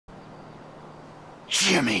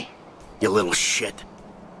Jimmy, you little shit.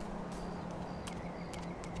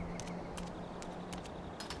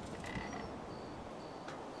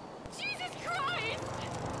 Jesus Christ!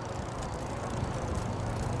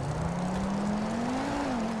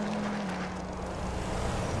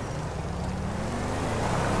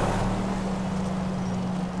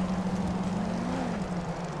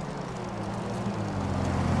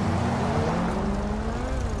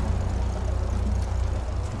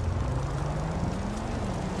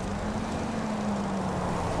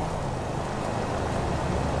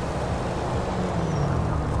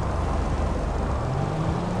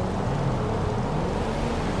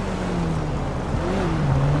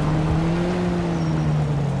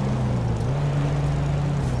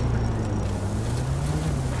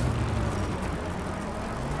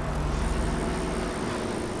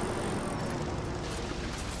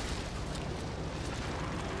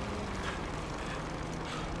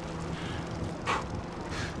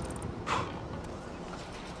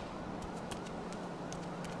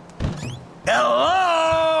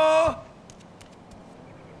 Hello?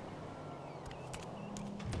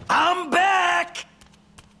 I'm back!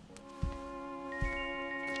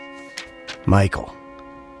 Michael,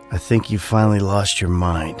 I think you finally lost your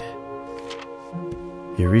mind.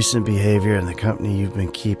 Your recent behavior and the company you've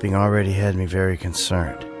been keeping already had me very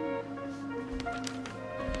concerned.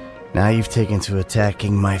 Now you've taken to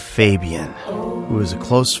attacking my Fabian, who is a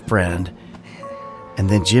close friend, and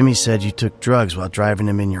then Jimmy said you took drugs while driving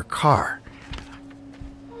him in your car.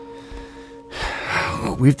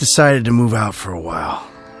 We've decided to move out for a while.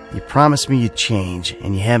 You promised me you'd change,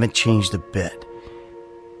 and you haven't changed a bit.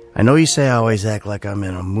 I know you say I always act like I'm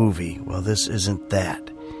in a movie. Well, this isn't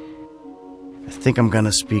that. I think I'm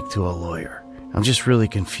gonna speak to a lawyer. I'm just really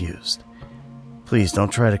confused. Please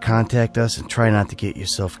don't try to contact us and try not to get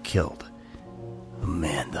yourself killed.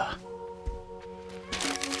 Amanda.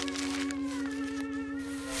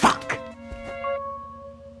 Fuck!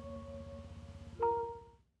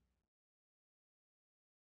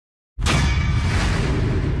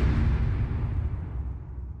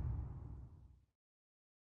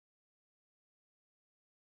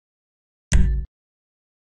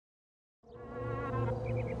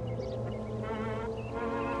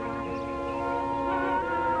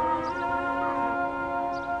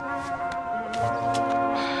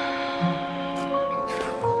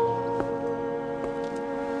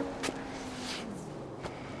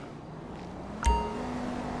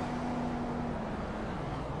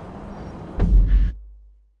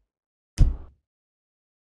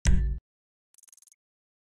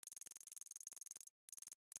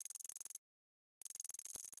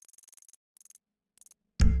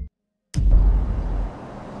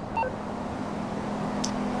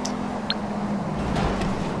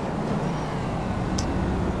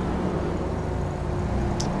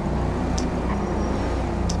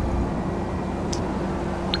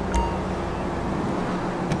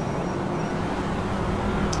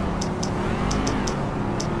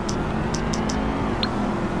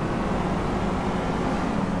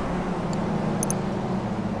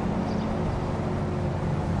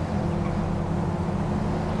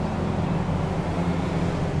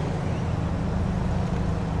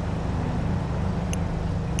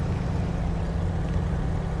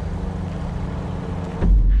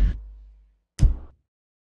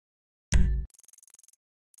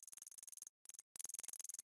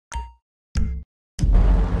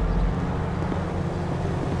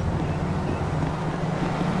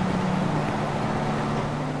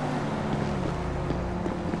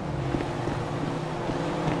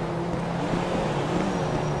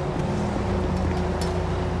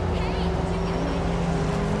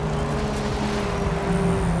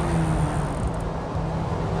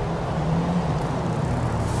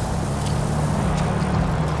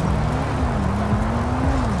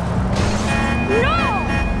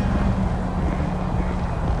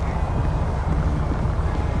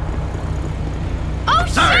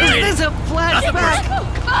 This is a flashback!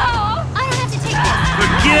 Oh, I don't have to take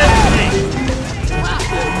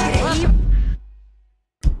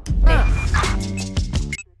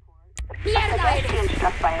Being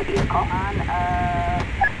struck by a vehicle on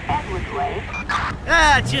Edwards Way.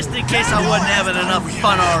 Just in case I wasn't having enough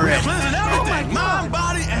fun already. Everything, mind,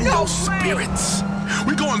 body, and your spirits.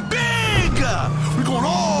 We're going big. We're going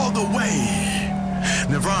all the way.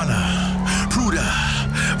 Nirvana, Pruda,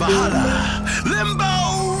 Valhalla, Limbo.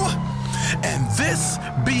 And this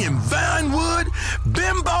being Vinewood,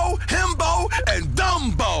 Bimbo, Himbo, and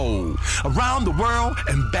Dumbo. Around the world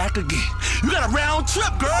and back again. You got a round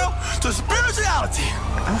trip, girl, to spirituality.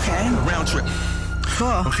 Okay. A round trip.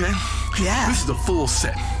 Cool. Okay? Yeah. This is the full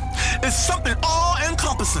set. It's something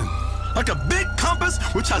all-encompassing. Like a big compass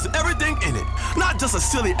which has everything in it. Not just a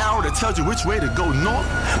silly arrow that tells you which way to go north,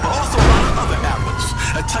 but also a lot of other arrows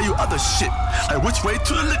that tell you other shit, like which way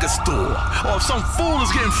to the liquor store, or if some fool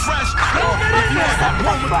is getting fresh, or if you are at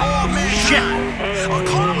one with all mankind. A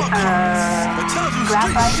karma compass that tells you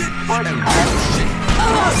straight shit and real shit.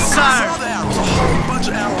 Sire! Other arrows, a whole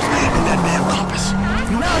bunch of arrows in that damn compass.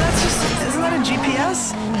 No, that's just... Isn't that a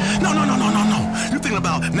GPS? No. You're thinking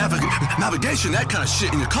about navigation, that kind of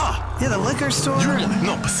shit in your car. Yeah, the liquor store.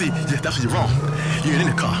 No, but see, that's where you're wrong. You ain't in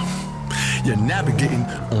the car. You're navigating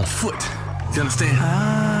on foot. You understand?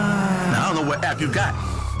 Now, I don't know what app you got,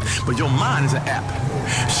 but your mind is an app.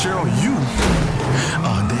 Cheryl, you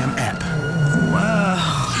are a damn app. Wow.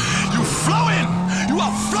 You floating! You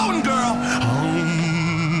are floating, girl!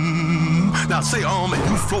 Now say and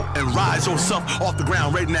you float and rise yourself off the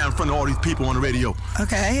ground right now in front of all these people on the radio.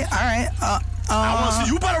 Okay, alright. I want to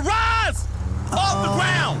see you better rise off the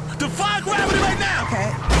ground. Defy gravity right now.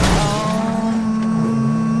 Okay.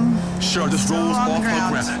 Cheryl just rolls off off the her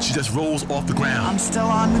ground. ground. She just rolls off the ground. I'm still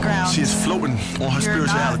on the ground. She is floating on her You're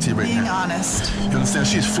spirituality not right being now. honest. You understand?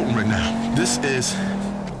 She is floating right now. This is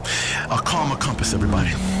a karma compass,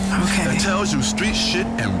 everybody. Okay. That tells you street shit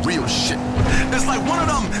and real shit. It's like one of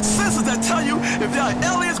them sensors that tell you if there are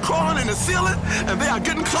aliens crawling in the ceiling and they are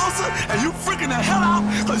getting closer and you freaking the hell out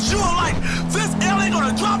because you are like, this alien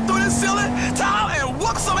gonna drop through this ceiling tile and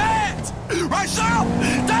whoop some ass. Right, Cheryl?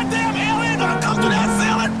 That damn alien gonna come through that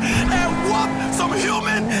ceiling and whoop some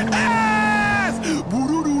human ass.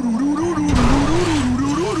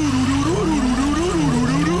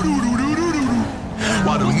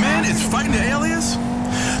 While the man is fighting the aliens,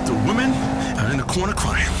 the women are in the corner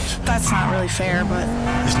crying. That's not really fair, but...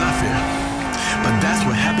 It's not fair. But that's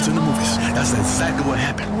what happens in the movies. That's exactly what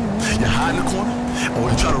happened. You hide in the corner, or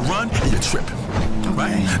you try to run, and you trip.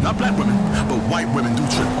 Right? Not black women, but white women do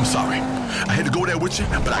trip. I'm sorry. I had to go there with you,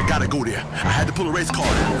 but I gotta go there. I had to pull a race card.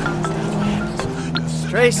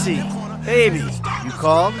 Tracy, baby, you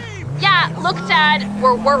called? Yeah, look, Dad,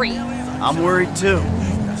 we're worried. I'm worried too.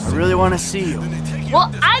 I really want to see you. Well,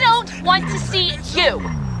 I don't want to see you.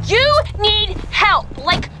 You need help,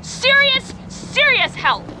 like serious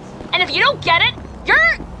help. And if you don't get it,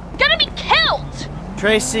 you're gonna be killed.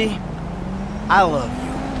 Tracy, I love you.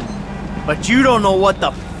 But you don't know what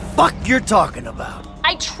the fuck you're talking about.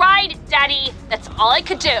 I tried, Daddy. That's all I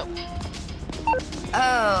could do.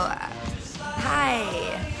 Oh, hi.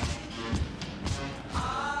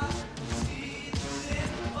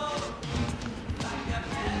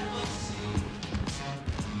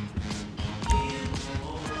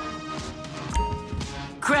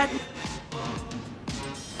 Cret...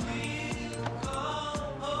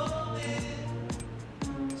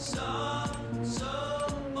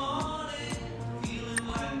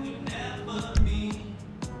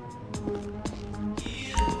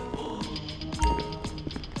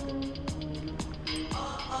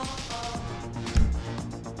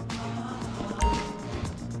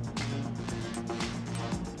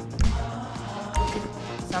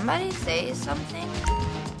 Somebody say something?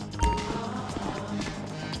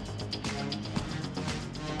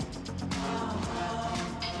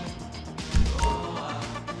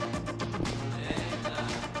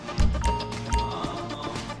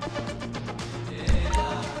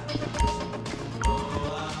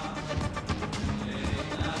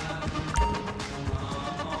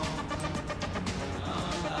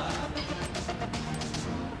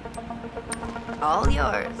 All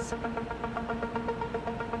yours.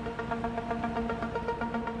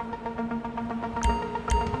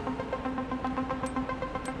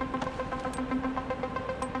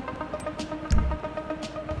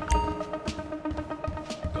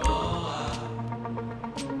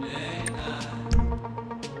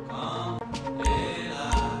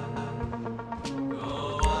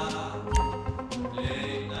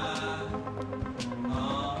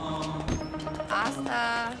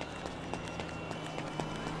 Asta.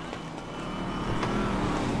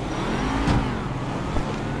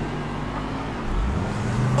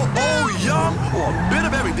 Young or a bit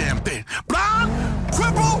of every damn thing. Blind,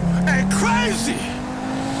 crippled, and crazy.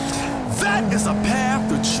 That is a path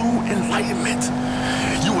to true enlightenment.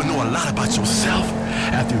 You will know a lot about yourself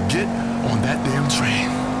after you get on that damn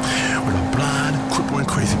train with a blind, crippled, and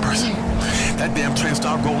crazy person. That damn train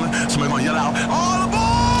start rolling, somebody gonna yell out, all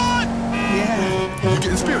aboard! Yeah. You're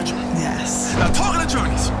getting spiritual. Yes. Now, talking of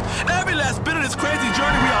journeys, every last bit of this crazy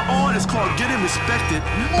journey we are on is called getting respected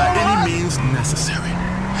by any means necessary.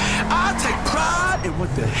 I take pride in what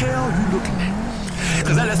the hell you looking at,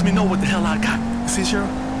 because that lets me know what the hell I got. See, Cheryl?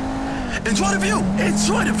 Enjoy the view.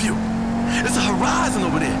 Enjoy the view. It's a horizon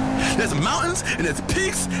over there. There's mountains, and there's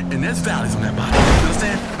peaks, and there's valleys on that body. You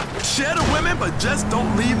understand? Share the women, but just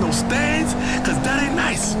don't leave no stains, because that ain't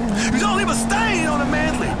nice. You don't leave a stain on a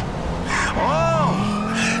man's leg. Oh,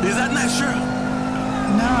 is that nice, sure?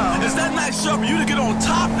 No. Is that nice, sure, for you to get on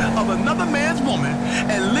top of another man's woman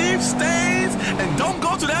and leave stains and don't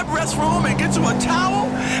go to that restroom and get you a towel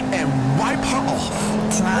and wipe her off?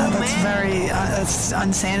 It's not. That's very. That's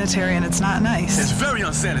unsanitary, and it's not nice. It's very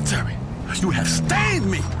unsanitary. You have stained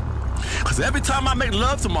me. Because every time I make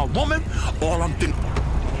love to my woman, all I'm thinking...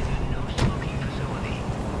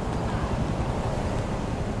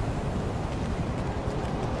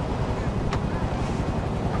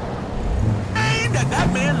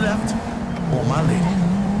 that man left on my lady.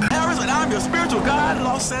 Harris, and I'm your spiritual guide,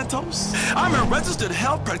 Los Santos. I'm a registered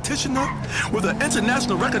health practitioner with an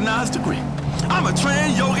international recognized degree. I'm a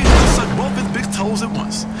trained yogi who can suck both his big toes at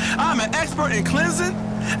once. I'm an expert in cleansing,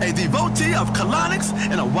 a devotee of colonics,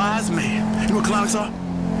 and a wise man. You know what colonics are?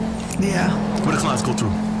 Yeah. What do colonics go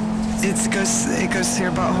through? It goes to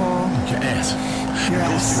your butthole. Your ass. Your It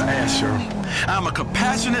goes ass. to your ass, Cheryl. I'm a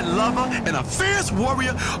compassionate lover and a fierce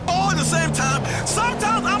warrior all at the same time.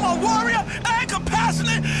 Sometimes I'm a warrior and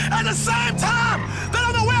compassionate at the same time. They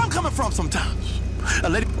don't know where I'm coming from sometimes. A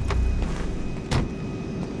lady...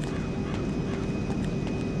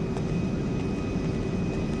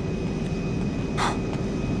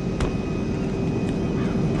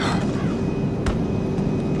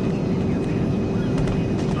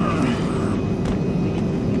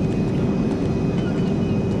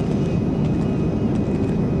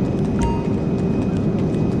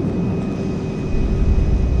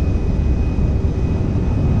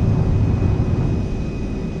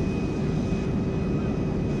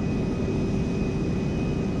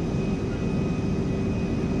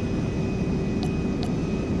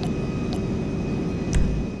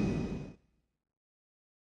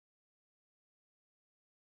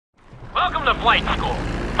 Welcome to flight school.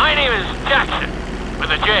 My name is Jackson,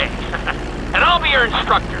 with a J. And I'll be your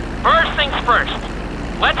instructor. First things first.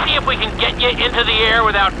 Let's see if we can get you into the air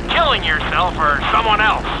without killing yourself or someone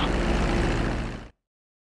else.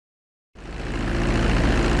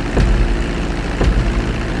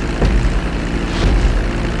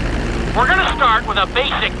 We're gonna start with a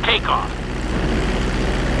basic takeoff.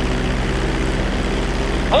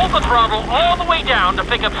 Hold the throttle all the way down to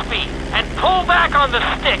pick up speed, and pull back on the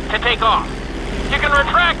stick to take off. You can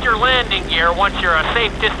retract your landing gear once you're a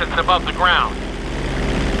safe distance above the ground.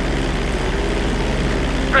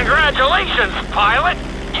 Congratulations, pilot!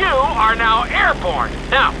 You are now airborne.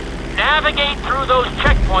 Now, navigate through those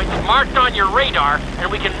checkpoints marked on your radar, and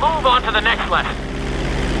we can move on to the next lesson.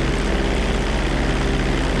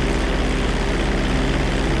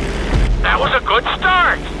 That was a good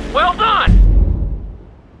start. Well done.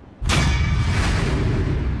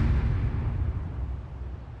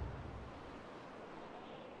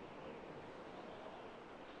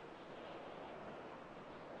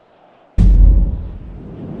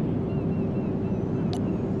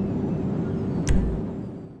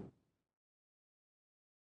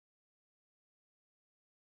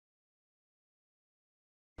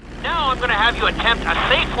 Now I'm going to have you attempt a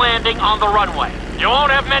safe landing on the runway. You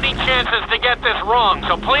won't have many chances to get this wrong,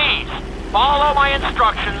 so please, follow my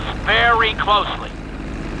instructions very closely.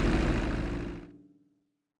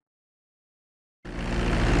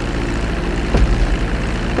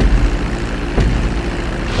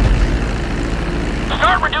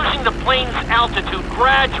 Start reducing the plane's altitude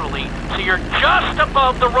gradually so you're just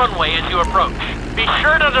above the runway as you approach. Be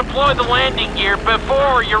sure to deploy the landing gear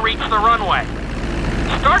before you reach the runway.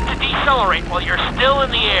 Start to decelerate while you're still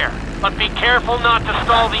in the air, but be careful not to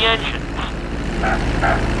stall the engines.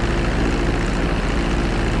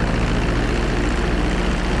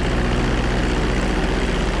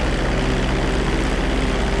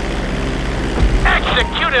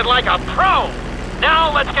 Executed like a pro!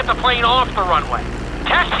 Now let's get the plane off the runway.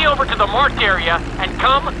 Taxi over to the marked area and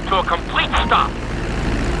come to a complete stop.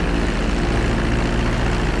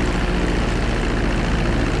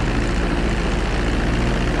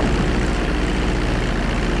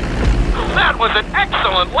 That was an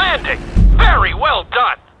excellent landing. Very well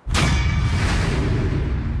done.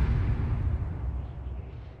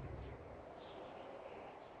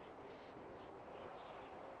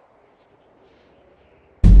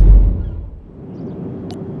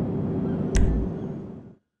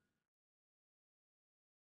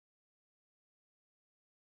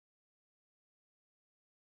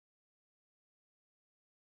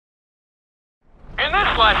 In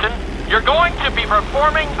this lesson, you're going to be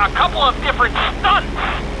performing a couple of different stunts.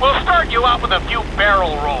 We'll start you out with a few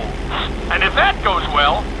barrel rolls. And if that goes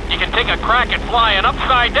well, You can take a crack at flying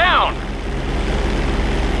upside down.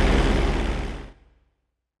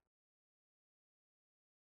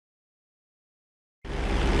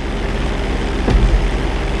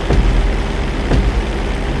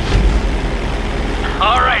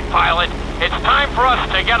 All right, pilot. It's time for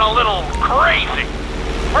us to get a little crazy.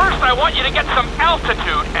 First, I want you to get some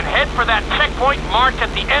altitude and head for that checkpoint marked at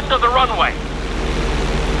the end of the runway.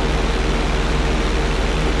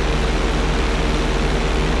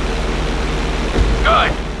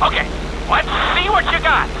 Good. Okay, let's see what you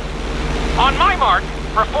got. On my mark,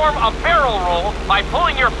 perform a barrel roll by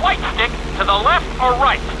pulling your flight stick to the left or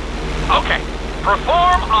right. Okay,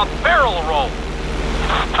 perform a barrel roll.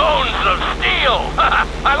 Stones of steel!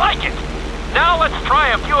 I like it! Now let's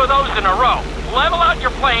try a few of those in a row. Level out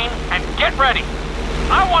your plane and get ready.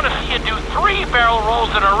 I want to see you do 3 barrel rolls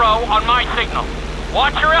in a row on my signal.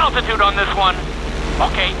 Watch your altitude on this one.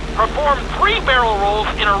 Okay, perform 3 barrel rolls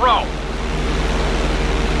in a row.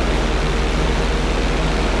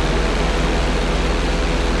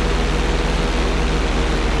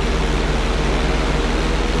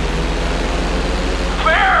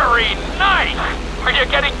 Very nice! Are you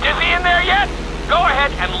getting dizzy in there yet? Go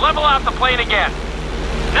ahead and level out the plane again.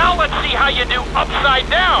 Now let's see how you do upside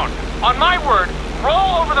down. On my word,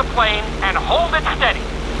 roll over the plane and hold it steady.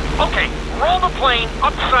 Okay, roll the plane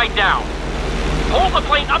upside down. Hold the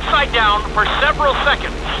plane upside down for several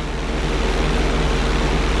seconds.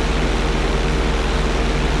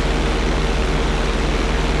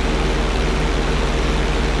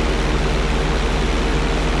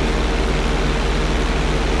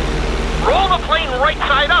 Roll the plane right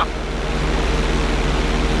side up.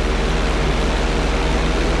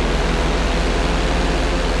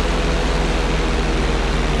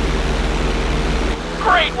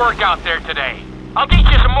 Great work out there today. I'll teach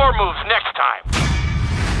you some more moves next time.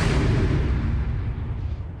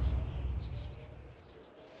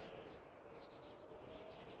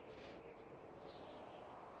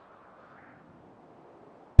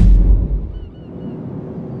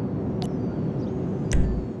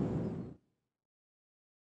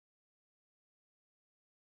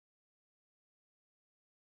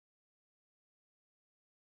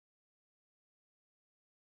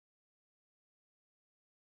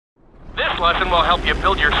 This lesson will help you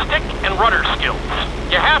build your stick and rudder skills.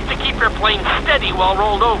 You have to keep your plane steady while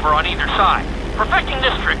rolled over on either side. Perfecting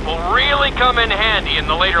this trick will really come in handy in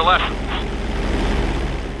the later lessons.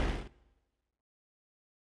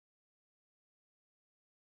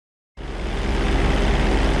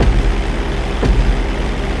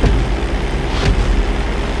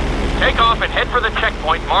 Take off and head for the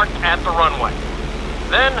checkpoint marked at the runway.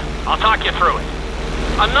 Then, I'll talk you through it.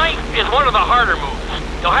 A knife is one of the harder moves.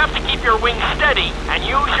 You'll have to keep your wings steady and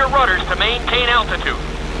use your rudders to maintain altitude.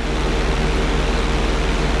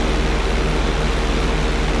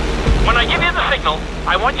 When I give you the signal,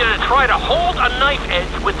 I want you to try to hold a knife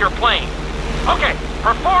edge with your plane. Okay,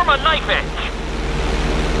 perform a knife edge.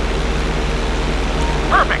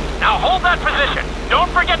 Perfect. Now hold that position.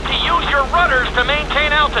 Don't forget to use your rudders to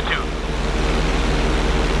maintain altitude.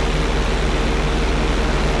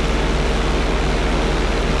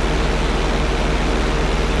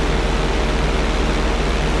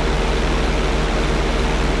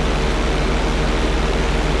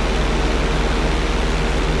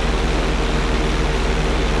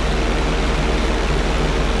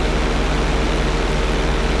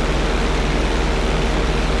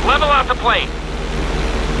 Level out the plane.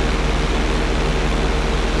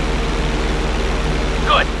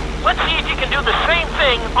 Good. Let's see if you can do the same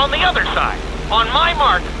thing on the other side. On my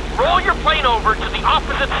mark, roll your plane over to the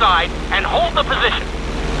opposite side and hold the position.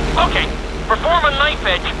 Okay, perform a knife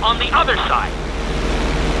edge on the other side.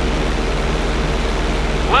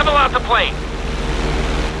 Level out the plane.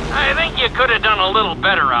 I think you could have done a little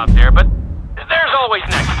better out there, but there's always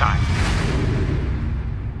next time.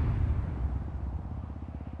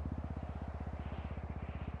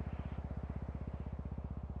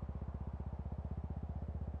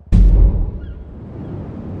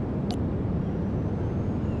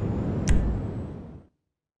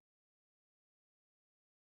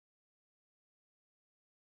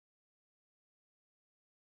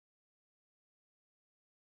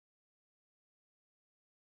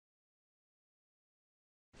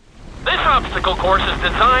 This obstacle course is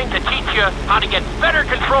designed to teach you how to get better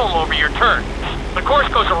control over your turns. The course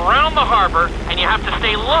goes around the harbor, and you have to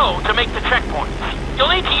stay low to make the checkpoints. You'll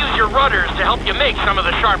need to use your rudders to help you make some of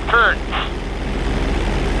the sharp turns.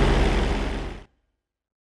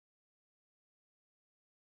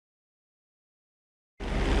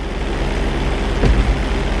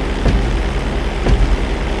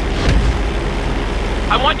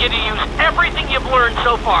 I want you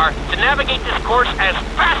far to navigate this course as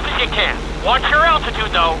fast as you can. Watch your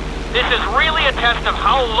altitude, though. This is really a test of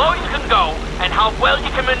how low you can go and how well you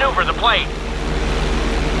can maneuver the plane.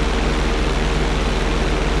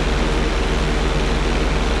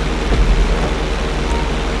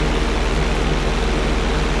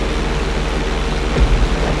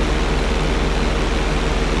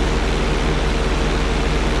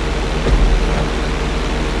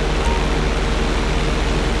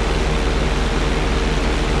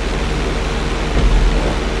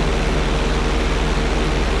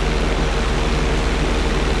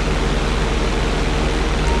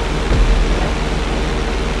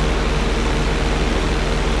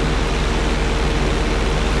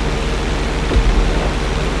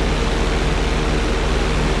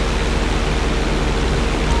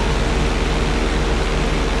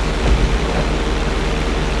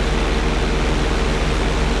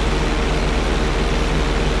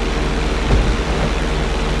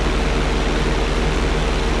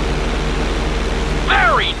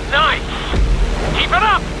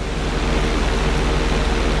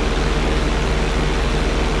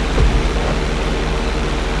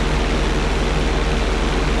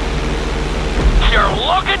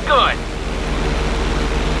 Good.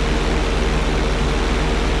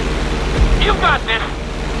 You've got this.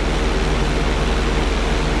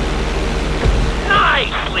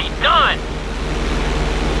 Nicely done.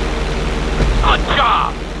 Good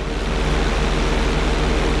job.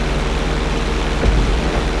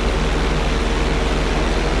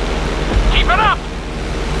 Keep it up.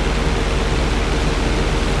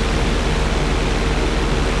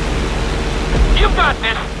 You've got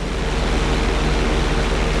this.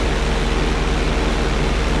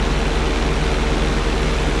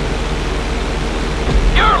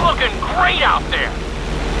 You're looking great out there.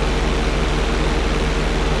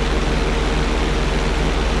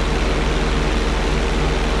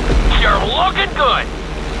 You're looking good.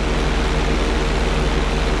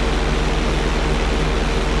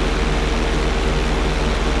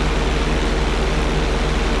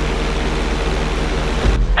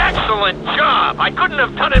 Excellent job. I couldn't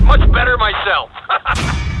have done it much better myself.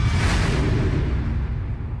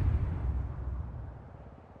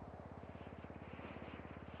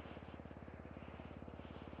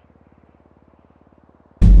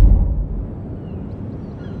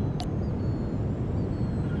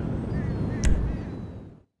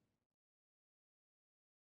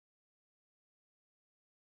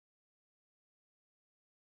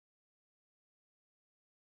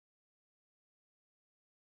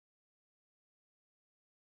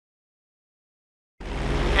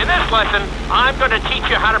 In this lesson, I'm going to teach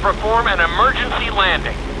you how to perform an emergency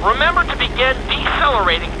landing. Remember to begin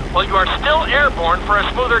decelerating while you are still airborne for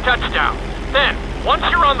a smoother touchdown. Then, once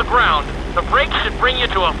you're on the ground, the brakes should bring you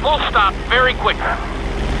to a full stop very quickly.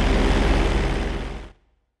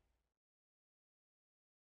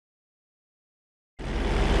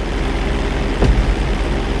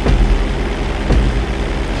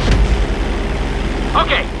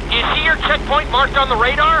 Okay, do you see your checkpoint marked on the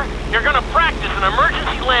radar? You're gonna practice an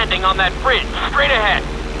emergency landing on that bridge, straight ahead.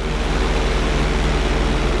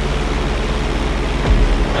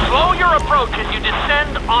 Slow your approach as you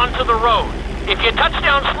descend onto the road. If you touch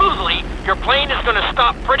down smoothly, your plane is gonna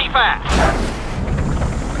stop pretty fast.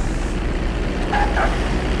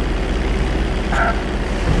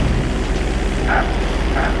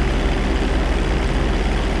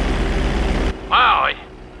 Wow,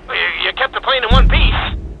 you kept the plane in one piece.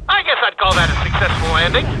 I guess I'd call that a successful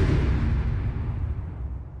landing.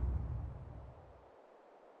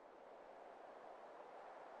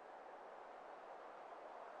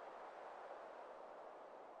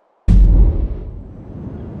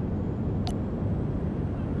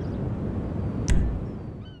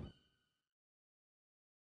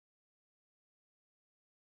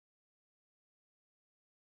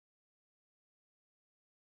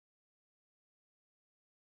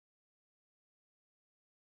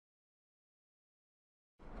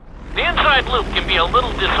 The inside loop can be a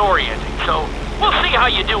little disorienting, so we'll see how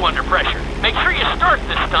you do under pressure. Make sure you start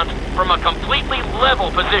this stunt from a completely level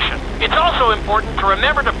position. It's also important to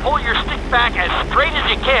remember to pull your stick back as straight as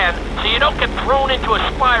you can so you don't get thrown into a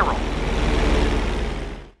spiral.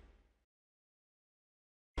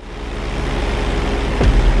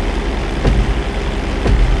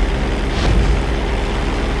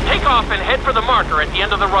 Take off and head for the marker at the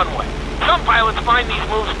end of the runway. Some pilots find these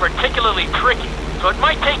moves particularly tricky, so it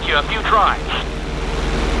might take you a few tries.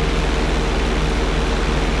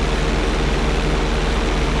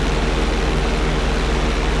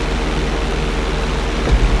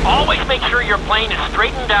 Always make sure your plane is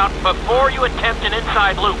straightened out before you attempt an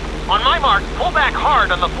inside loop. On my mark, pull back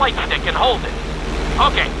hard on the flight stick and hold it.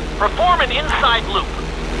 Okay, perform an inside loop.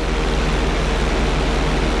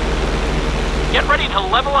 Get ready to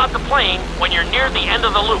level out the plane when you're near the end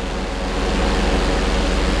of the loop.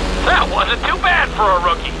 That wasn't too bad for a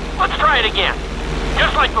rookie. Let's try it again.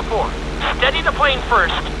 Just like before, steady the plane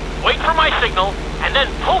first, wait for my signal, and then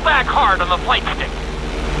pull back hard on the flight stick.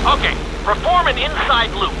 Okay, perform an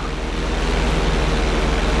inside loop.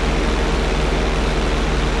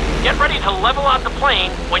 Get ready to level out the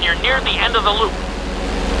plane when you're near the end of the loop.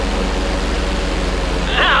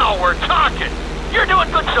 Now we're talking. You're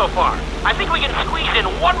doing good so far. I think we can squeeze in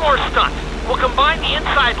one more stunt. We'll combine the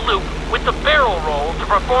inside loop with the barrel roll to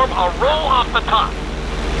perform a roll off the top.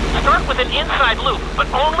 Start with an inside loop, but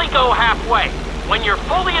only go halfway. When you're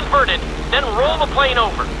fully inverted, then roll the plane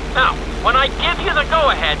over. Now, when I give you the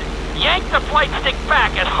go-ahead, yank the flight stick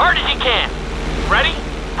back as hard as you can. Ready?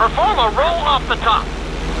 Perform a roll off the top.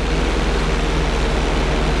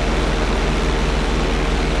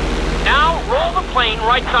 Now, roll the plane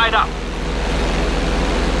right side up.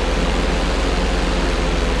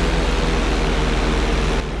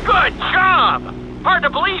 Good job! Hard to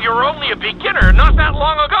believe you were only a beginner not that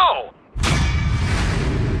long ago.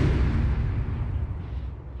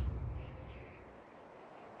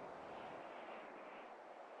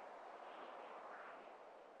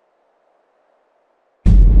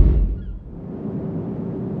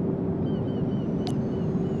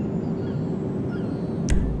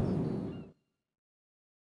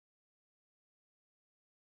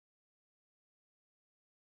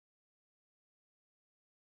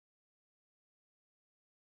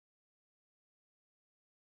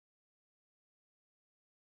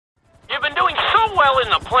 You've been doing so well in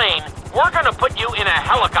the plane, we're gonna put you in a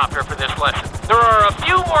helicopter for this lesson. There are a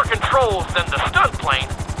few more controls than the stunt plane,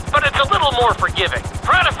 but it's a little more forgiving.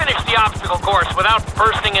 Try to finish the obstacle course without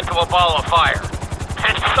bursting into a ball of fire.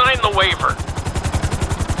 And sign the waiver.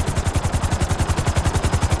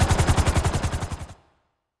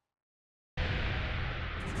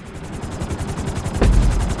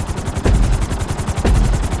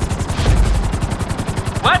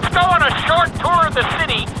 Let's go on a short tour of the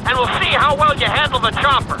city, and we'll see how well you handle the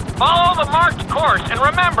chopper. Follow the marked course, and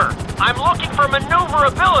remember, I'm looking for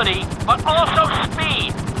maneuverability, but also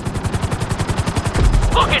speed.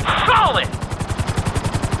 Look, it's solid!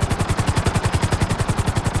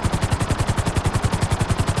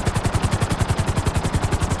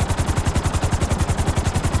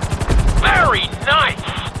 Very nice!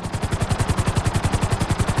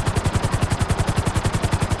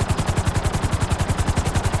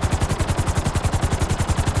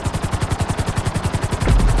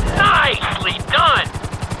 Nicely done!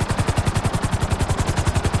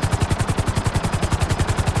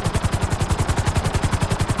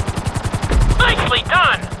 Nicely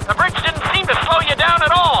done! The bridge didn't seem to slow you down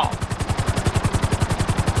at all!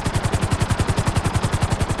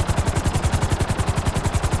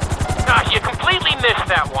 Gosh, you completely missed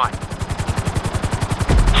that one.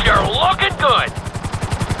 You're looking good!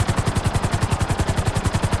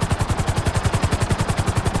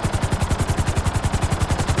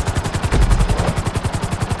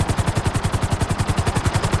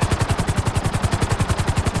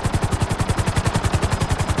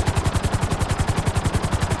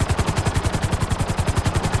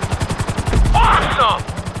 Awesome!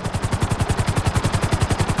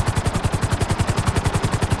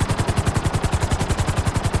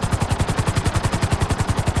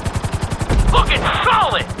 Looking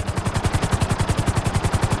solid!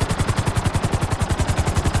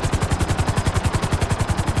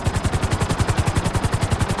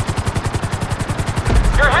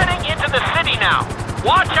 You're heading into the city now.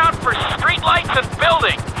 Watch out for streetlights and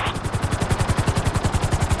buildings.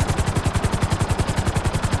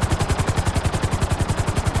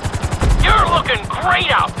 You're looking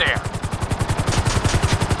great out there.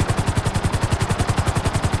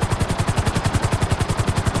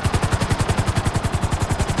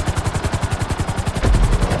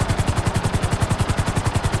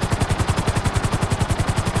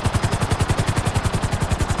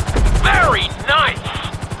 Very nice.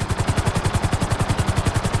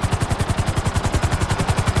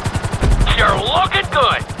 You're looking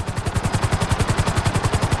good.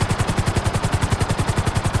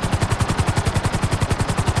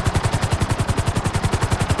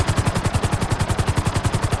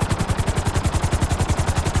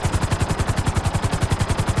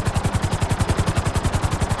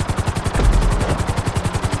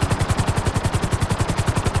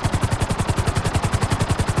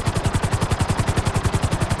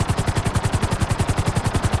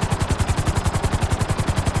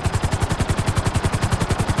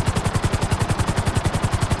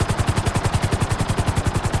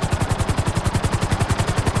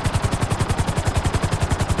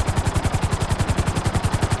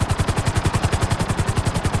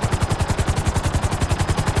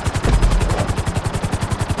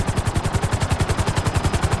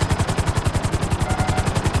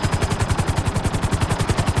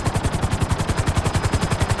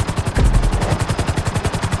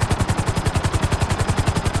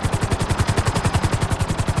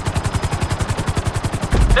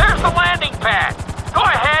 landing pad. Go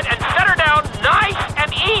ahead and set her down nice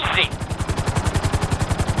and easy.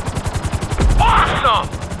 Awesome!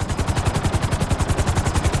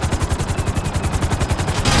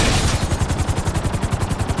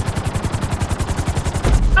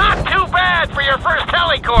 Not too bad for your first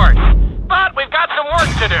heli course, but we've got some work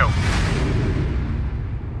to do.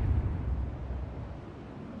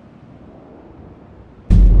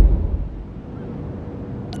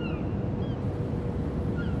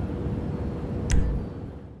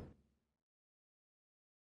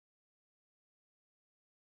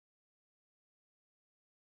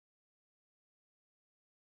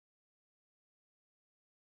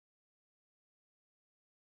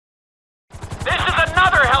 This is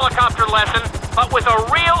another helicopter lesson, but with a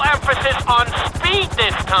real emphasis on speed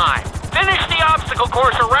this time. Finish the obstacle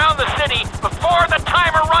course around the city before the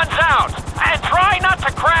timer runs out. And try not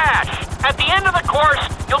to crash. At the end of the course,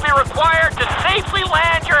 you'll be required to safely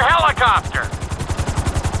land your helicopter.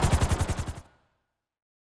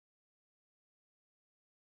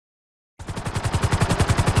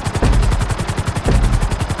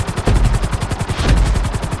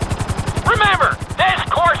 Remember, this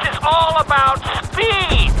course is all about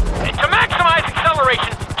speed. To maximize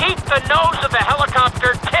acceleration, keep the nose of the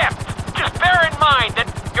helicopter tipped. Just bear in mind that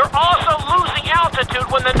you're also losing altitude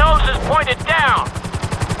when the nose is pointed down.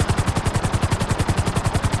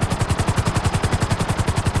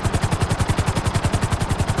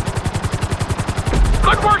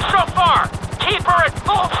 Good work so far. Keep her at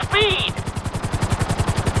full speed.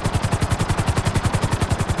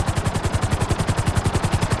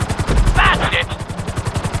 That's it.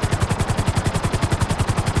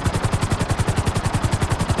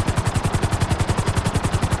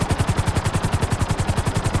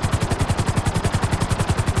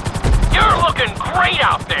 You're looking great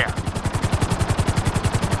out there.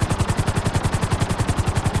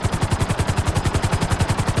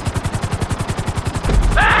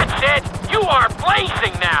 That's it. You are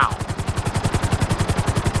blazing now.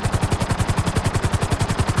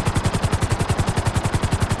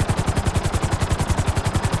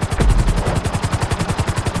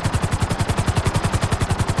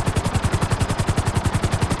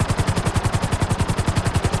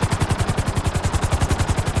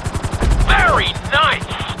 Very nice!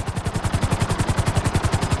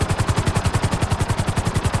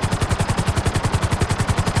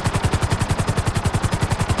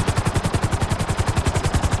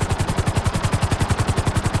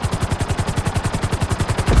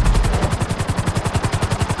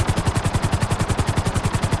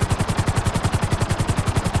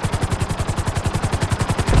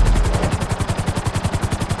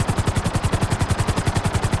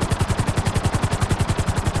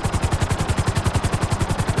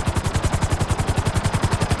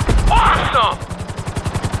 Awesome!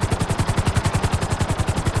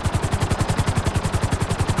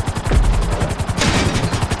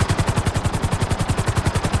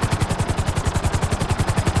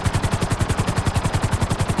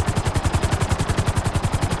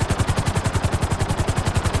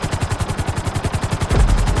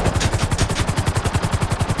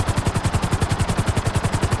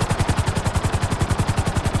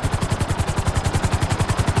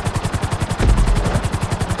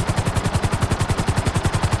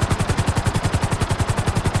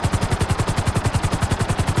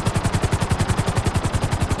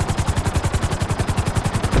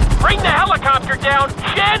 Bring the helicopter down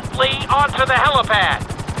gently onto the helipad.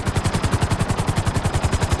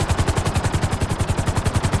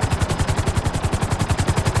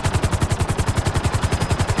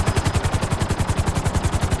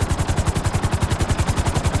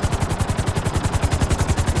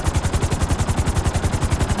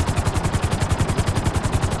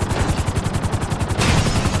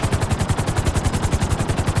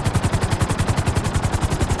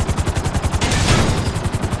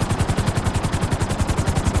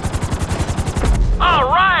 All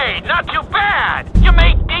right, not too bad. You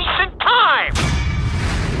made decent time.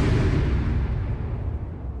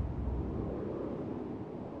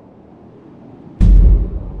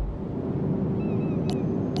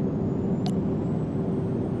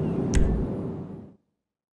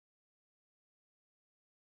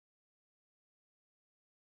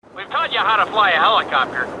 We've taught you how to fly a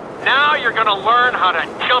helicopter. Now you're gonna learn how to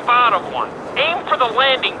jump out of one. Aim for the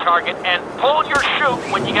landing target and pull your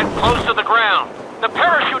chute when you get close to the ground. The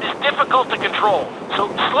parachute is difficult to control, so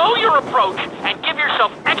slow your approach and give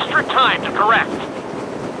yourself extra time to correct.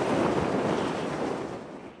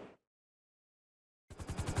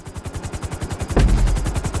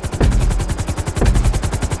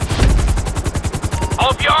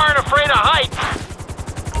 Hope you aren't afraid of heights.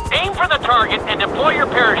 Aim for the the target and deploy your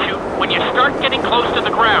parachute when you start getting close to the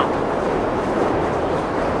ground.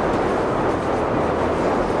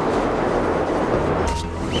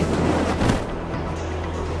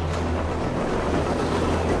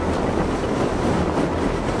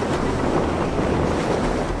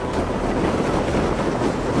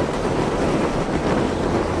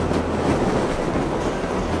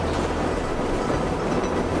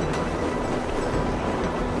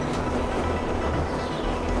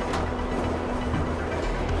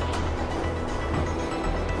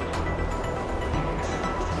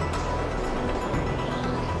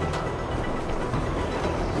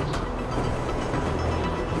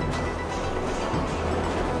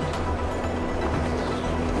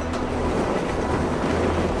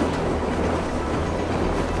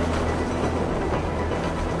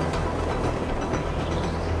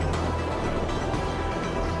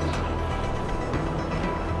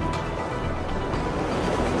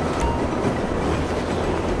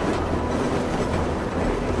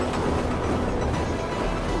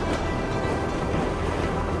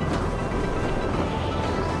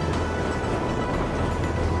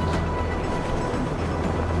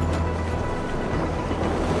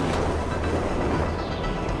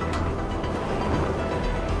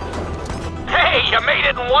 You made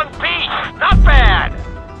it in one piece! Not bad!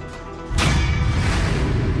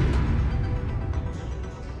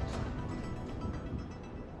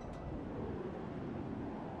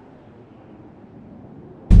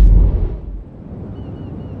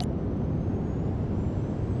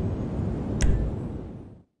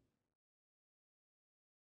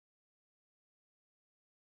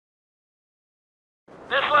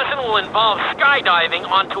 This lesson will involve skydiving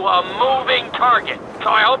onto a moving target, so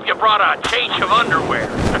I hope you brought a change of underwear.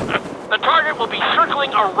 The target will be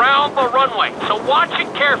circling around the runway, so watch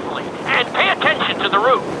it carefully and pay attention to the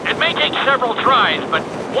route. It may take several tries, but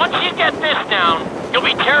once you get this down, you'll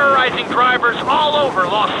be terrorizing drivers all over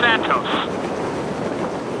Los Santos.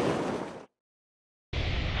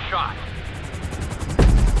 Shot.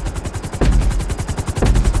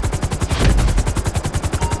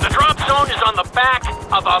 The drop zone is on the back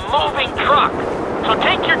of a moving truck, so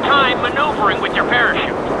take your time maneuvering with your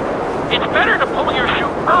parachute. It's better to pull your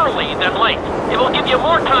chute early than late. It will give you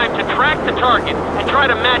more time to track the target and try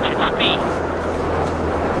to match its speed.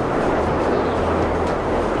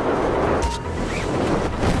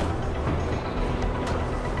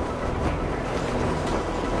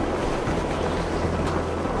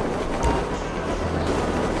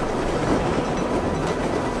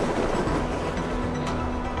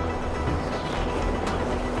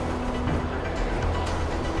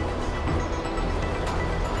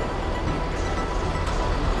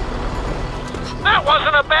 That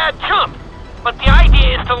wasn't a bad jump, but the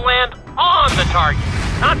idea is to land on the target,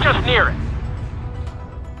 not just near it.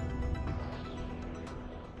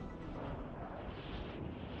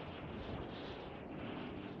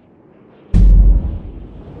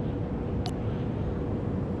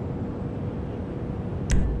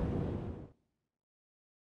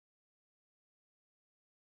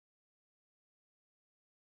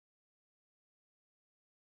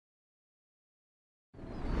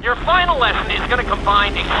 Your final lesson is going to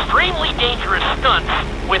combine extremely dangerous stunts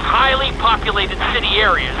with highly populated city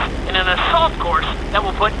areas in an assault course that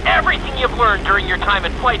will put everything you've learned during your time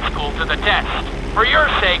at flight school to the test. For your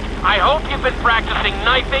sake, I hope you've been practicing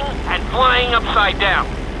knifing and flying upside down.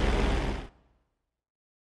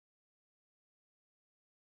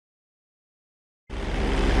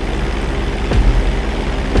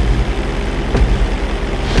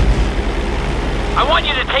 I want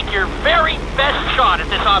you to take your very best shot at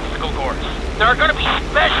this obstacle course. There are going to be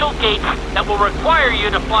special gates that will require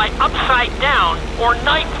you to fly upside down or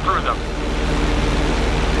knife through them.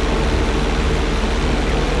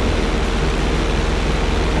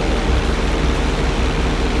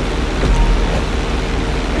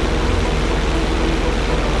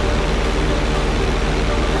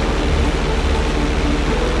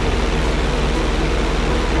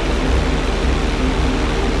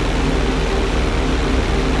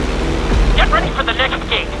 Ready for the next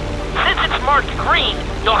gate. Since it's marked green,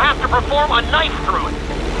 you'll have to perform a knife through it.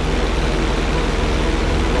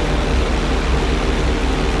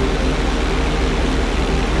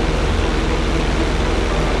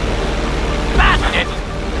 That's it!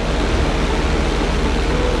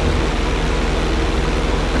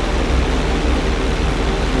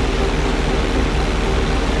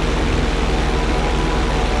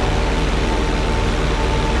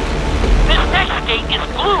 This next gate is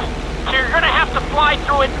blue. So you're gonna have to fly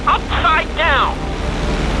through it upside down.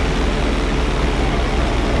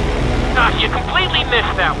 You completely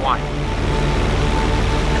missed that one.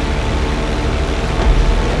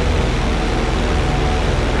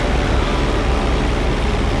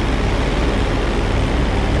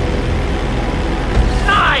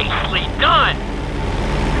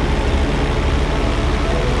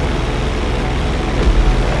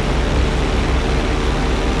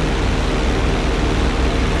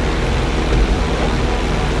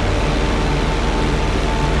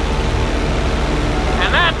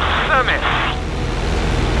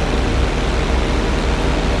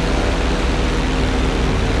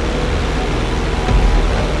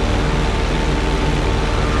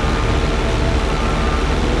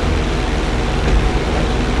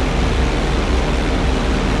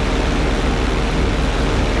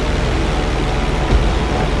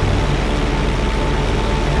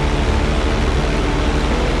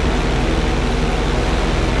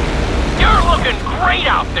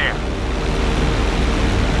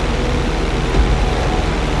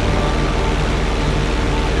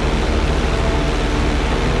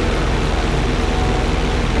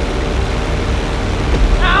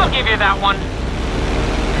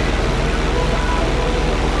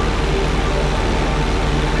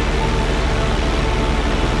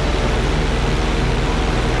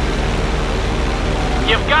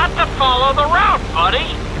 got to follow the route, buddy.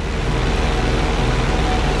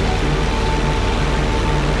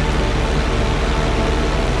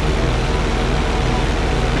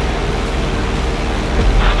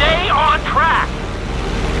 Stay on track.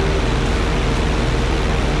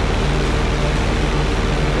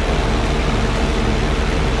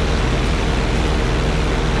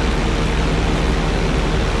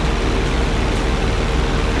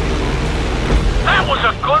 That was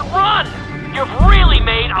a good run. You've really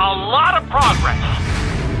made a lot of progress.